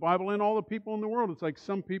people in the Bible and all the people in the world. It's like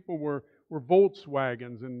some people were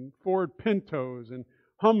Volkswagens and Ford Pintos and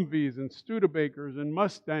Humvees and Studebakers and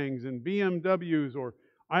Mustangs and BMWs, or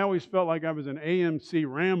I always felt like I was an AMC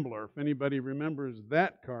Rambler, if anybody remembers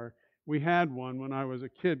that car. We had one when I was a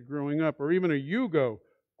kid growing up, or even a Yugo.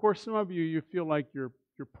 Of course, some of you feel like you're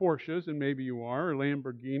Porsches, and maybe you are, or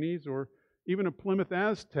Lamborghinis, or even a Plymouth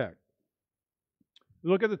Aztec.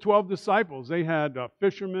 Look at the 12 disciples. They had a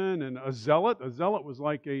fisherman and a zealot. A zealot was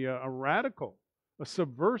like a radical, a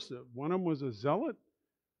subversive. One of them was a zealot.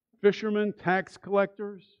 Fishermen, tax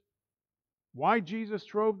collectors. Why Jesus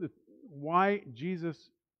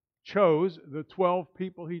chose the 12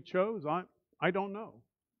 people He chose, I don't know.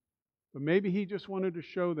 But maybe He just wanted to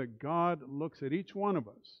show that God looks at each one of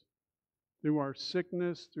us through our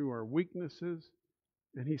sickness, through our weaknesses,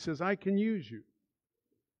 and He says, I can use you.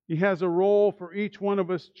 He has a role for each one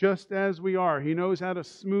of us just as we are. He knows how to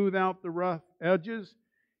smooth out the rough edges.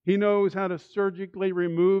 He knows how to surgically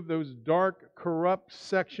remove those dark, corrupt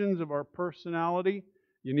sections of our personality.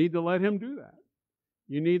 You need to let Him do that.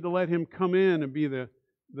 You need to let Him come in and be the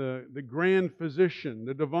grand physician,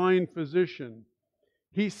 the divine physician.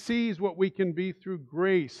 He sees what we can be through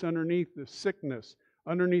grace underneath the sickness,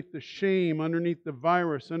 underneath the shame, underneath the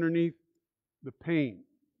virus, underneath the pain.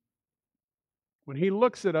 When He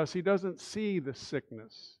looks at us, He doesn't see the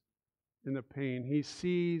sickness and the pain. He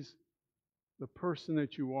sees the person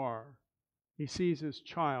that you are. He sees His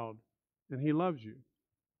child, and He loves you.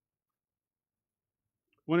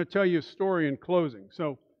 I want to tell you a story in closing.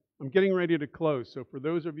 So I'm getting ready to close. So for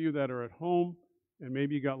those of you that are at home and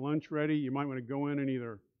maybe you got lunch ready, you might want to go in and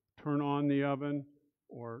either turn on the oven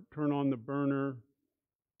or turn on the burner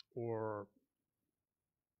or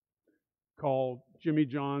call Jimmy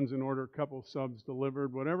John's and order a couple subs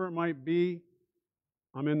delivered. Whatever it might be,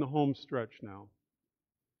 I'm in the home stretch now.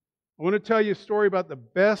 I want to tell you a story about the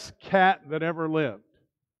best cat that ever lived.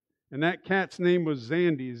 And that cat's name was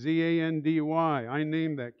Zandy, Z-A-N-D-Y. I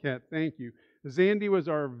named that cat, thank you. Zandy was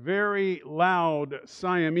our very loud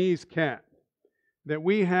Siamese cat that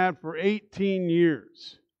we had for 18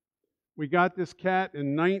 years. We got this cat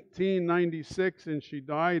in 1996 and she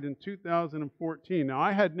died in 2014. Now,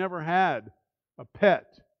 I had never had a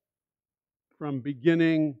pet from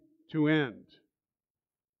beginning to end.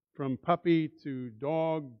 From puppy to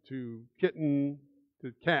dog to kitten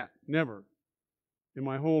to cat. Never in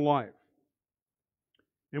my whole life.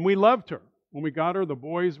 And we loved her. When we got her, the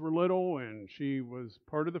boys were little and she was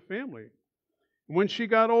part of the family. When she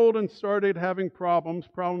got old and started having problems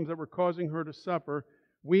that were causing her to suffer,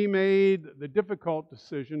 we made the difficult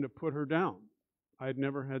decision to put her down. I had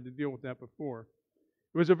never had to deal with that before.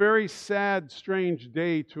 It was a very sad, strange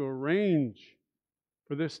day to arrange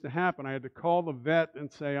for this to happen. I had to call the vet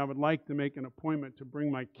and say, I would like to make an appointment to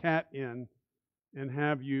bring my cat in and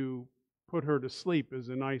have you put her to sleep, is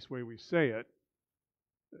a nice way we say it,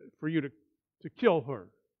 for you to kill her.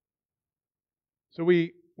 So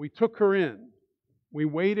we took her in. We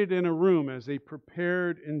waited in a room as they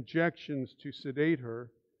prepared injections to sedate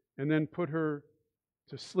her and then put her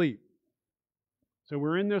to sleep. So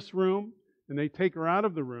we're in this room, and they take her out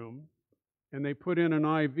of the room, and they put in an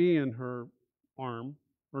IV in her arm,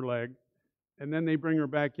 her leg, and then they bring her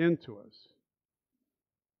back into us.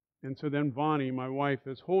 And so then Vonnie, my wife,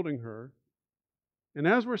 is holding her. And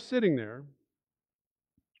as we're sitting there,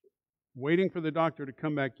 waiting for the doctor to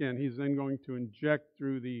come back in, he's then going to inject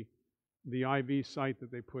through the IV site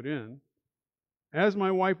that they put in. As my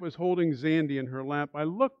wife was holding Zandy in her lap, I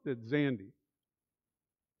looked at Zandy,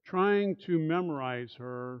 trying to memorize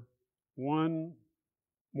her one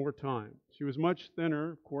more time. She was much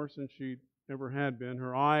thinner, of course, than she ever had been.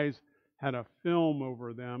 Her eyes had a film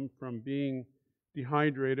over them from being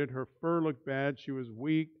dehydrated. Her fur looked bad. She was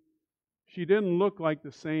weak. She didn't look like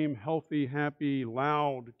the same healthy, happy,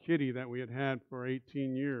 loud kitty that we had had for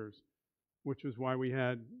 18 years, which is why we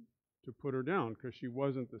had to put her down, because she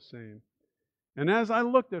wasn't the same. And as I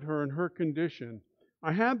looked at her in her condition,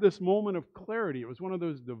 I had this moment of clarity. It was one of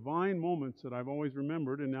those divine moments that I've always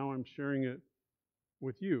remembered, and now I'm sharing it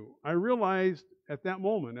with you. I realized at that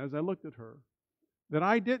moment, as I looked at her, that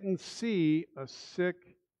I didn't see a sick,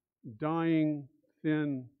 dying,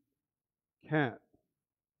 thin cat.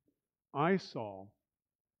 I saw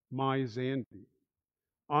my Zandy.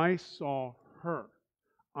 I saw her.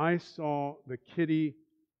 I saw the kitty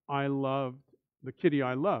I loved.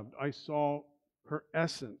 I saw her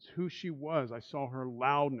essence, who she was. I saw her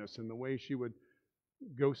loudness and the way she would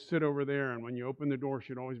go sit over there, and when you open the door,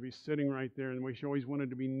 she'd always be sitting right there, and the way she always wanted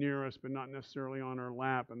to be near us, but not necessarily on our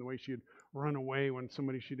lap, and the way she'd run away when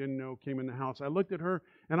somebody she didn't know came in the house. I looked at her,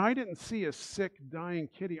 and I didn't see a sick, dying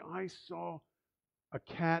kitty. I saw a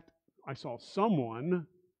cat. I saw someone,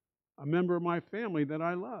 a member of my family that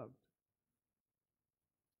I loved.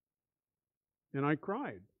 And I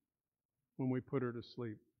cried when we put her to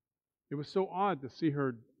sleep. It was so odd to see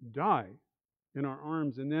her die in our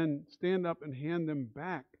arms and then stand up and hand her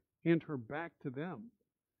back to them,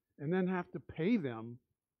 and then have to pay them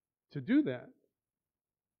to do that.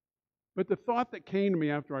 But the thought that came to me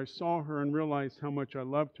after I saw her and realized how much I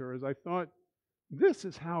loved her is I thought, this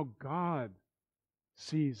is how God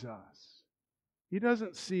sees us. He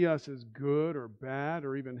doesn't see us as good or bad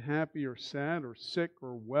or even happy or sad or sick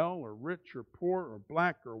or well or rich or poor or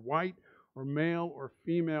black or white or male or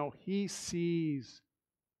female. He sees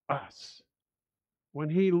us. When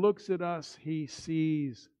He looks at us, He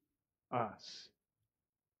sees us.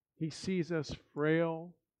 He sees us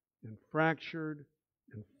frail and fractured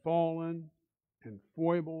and fallen and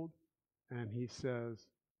foibled, and He says,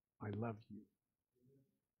 I love you.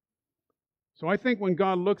 So I think when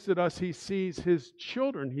God looks at us, He sees His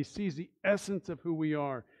children. He sees the essence of who we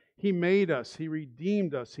are. He made us. He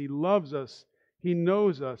redeemed us. He loves us. He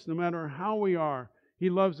knows us. No matter how we are, He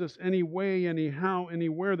loves us any way, anyhow,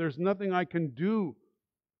 anywhere. There's nothing I can do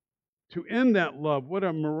to end that love. What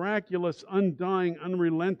a miraculous, undying,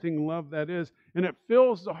 unrelenting love that is. And it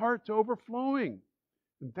fills the heart to overflowing.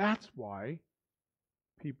 And that's why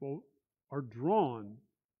people are drawn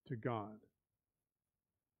to God.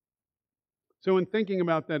 So in thinking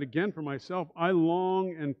about that again for myself, I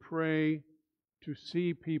long and pray to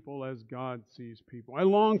see people as God sees people. I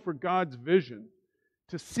long for God's vision,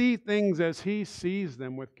 to see things as He sees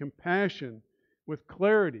them, with compassion, with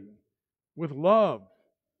clarity, with love.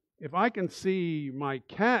 If I can see my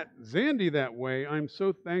cat, Zandy, that way, I'm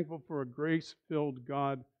so thankful for a grace-filled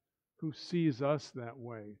God who sees us that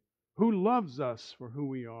way, who loves us for who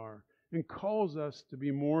we are, and calls us to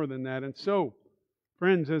be more than that. And so,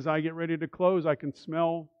 friends, as I get ready to close, I can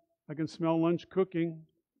smell lunch cooking.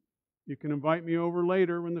 You can invite me over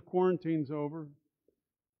later when the quarantine's over.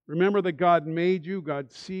 Remember that God made you,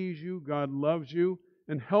 God sees you, God loves you,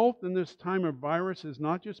 and health in this time of virus is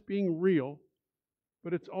not just being real,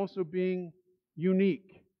 but it's also being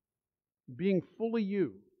unique, being fully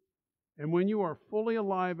you. And when you are fully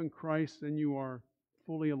alive in Christ, then you are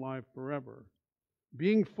fully alive forever.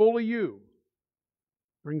 Being fully you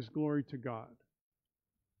brings glory to God.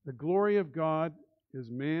 The glory of God is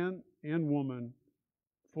man and woman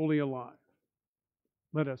fully alive.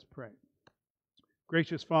 Let us pray.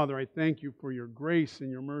 Gracious Father, I thank You for Your grace and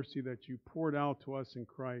Your mercy that You poured out to us in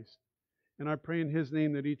Christ. And I pray in His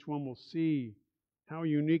name that each one will see how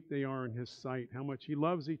unique they are in His sight, how much He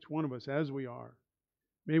loves each one of us as we are.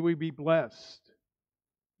 May we be blessed.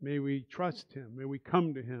 May we trust Him. May we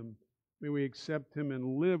come to Him May we accept Him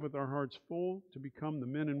and live with our hearts full to become the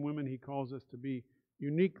men and women He calls us to be,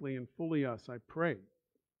 uniquely and fully us, I pray.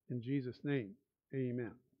 In Jesus' name,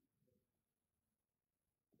 amen.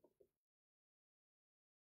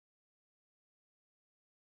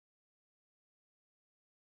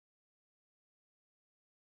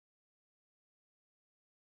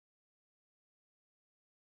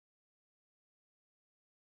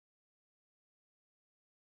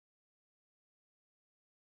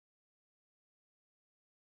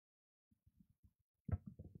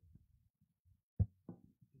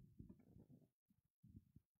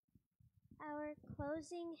 Our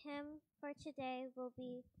closing hymn for today will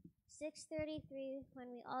be 633, When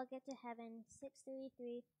We All Get to Heaven,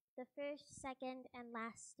 633, the first, second, and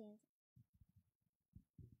last stanza.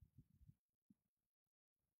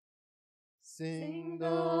 Sing the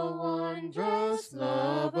wondrous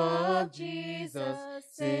love of Jesus,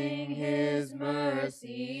 sing His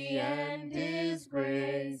mercy and His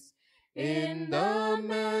grace. In the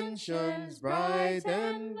mansions bright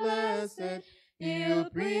and blessed, He'll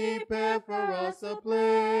prepare for us a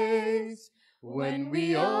place. When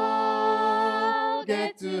we all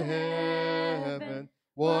get to heaven,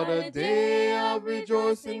 what a day of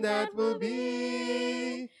rejoicing that will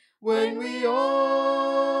be. When we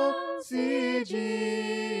all see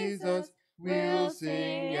Jesus, we'll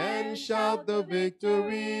sing and shout the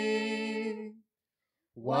victory.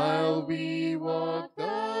 While we walk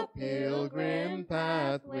the pilgrim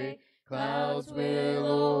pathway, clouds will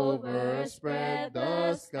overspread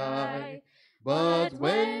the sky. But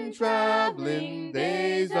when traveling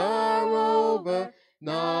days are over,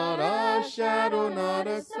 not a shadow, not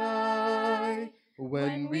a sigh.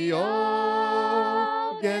 When we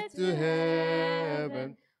all get to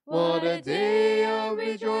heaven, what a day of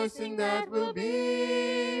rejoicing that will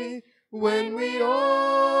be. When we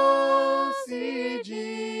all see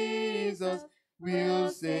Jesus, we'll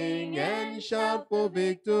sing and shout for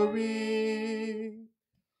victory.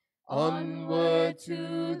 Onward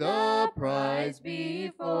to the prize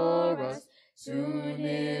before us, soon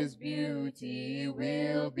His beauty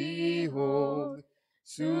we'll behold.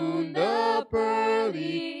 Soon the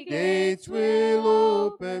pearly gates will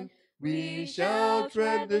open, we shall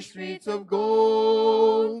tread the streets of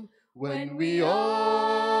gold. When we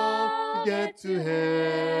all get to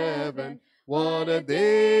heaven, what a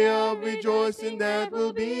day of rejoicing that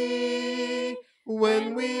will be.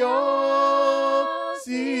 When we all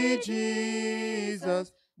see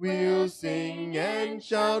Jesus, we'll sing and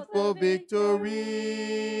shout for victory.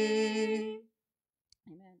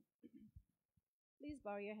 Amen. Please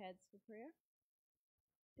bow your heads for prayer.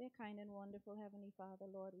 Dear kind and wonderful Heavenly Father,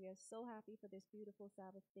 Lord, we are so happy for this beautiful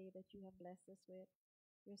Sabbath day that you have blessed us with.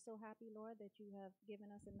 We're so happy, Lord, that you have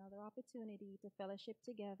given us another opportunity to fellowship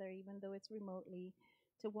together, even though it's remotely,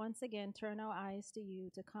 to once again turn our eyes to you,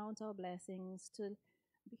 to count our blessings, to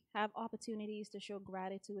have opportunities to show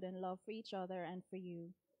gratitude and love for each other and for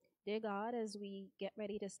you. Dear God, as we get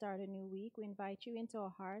ready to start a new week, we invite you into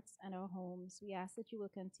our hearts and our homes. We ask that you will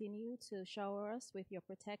continue to shower us with your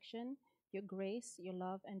protection, your grace, your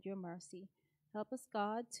love, and your mercy. Help us,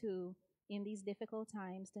 God, to, in these difficult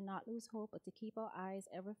times, to not lose hope, but to keep our eyes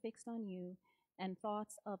ever fixed on you and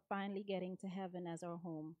thoughts of finally getting to heaven as our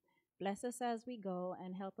home. Bless us as we go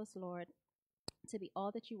and help us, Lord, to be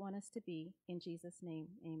all that you want us to be. In Jesus' name,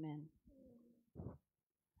 amen.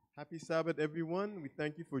 Happy Sabbath, everyone. We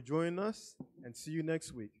thank you for joining us and see you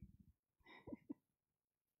next week.